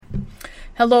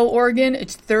Hello, Oregon.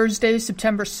 It's Thursday,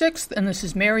 September 6th, and this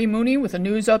is Mary Mooney with a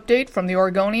news update from the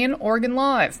Oregonian, Oregon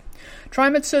Live.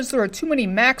 TriMet says there are too many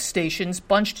MAX stations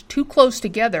bunched too close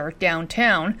together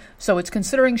downtown, so it's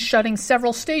considering shutting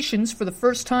several stations for the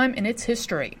first time in its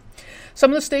history.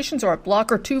 Some of the stations are a block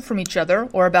or two from each other,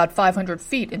 or about 500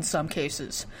 feet in some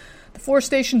cases. The 4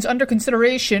 stations under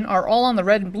consideration are all on the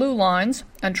red and blue lines,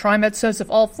 and TriMet says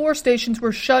if all 4 stations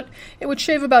were shut, it would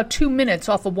shave about 2 minutes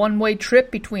off a one-way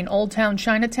trip between Old Town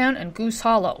Chinatown and Goose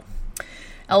Hollow.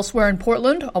 Elsewhere in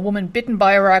Portland, a woman bitten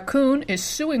by a raccoon is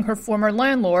suing her former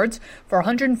landlords for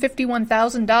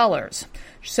 $151,000.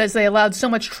 She says they allowed so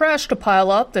much trash to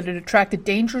pile up that it attracted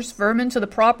dangerous vermin to the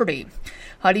property.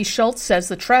 Heidi Schultz says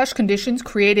the trash conditions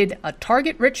created a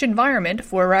target-rich environment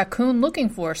for a raccoon looking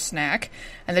for a snack,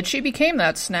 and that she became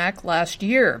that snack last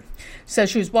year. Says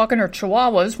she was walking her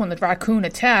chihuahuas when the raccoon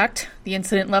attacked. The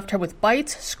incident left her with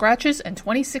bites, scratches, and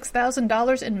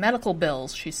 $26,000 in medical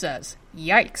bills, she says.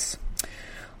 Yikes.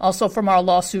 Also from our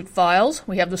lawsuit files,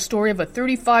 we have the story of a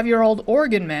 35-year-old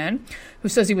Oregon man who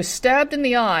says he was stabbed in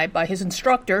the eye by his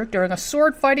instructor during a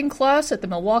sword fighting class at the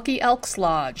Milwaukee Elks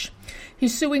Lodge.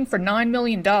 He's suing for $9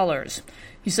 million.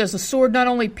 He says the sword not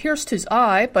only pierced his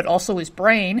eye, but also his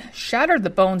brain, shattered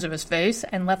the bones of his face,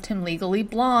 and left him legally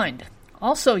blind.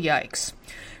 Also yikes.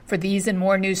 For these and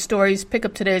more news stories, pick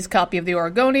up today's copy of The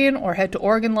Oregonian or head to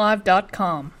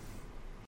OregonLive.com.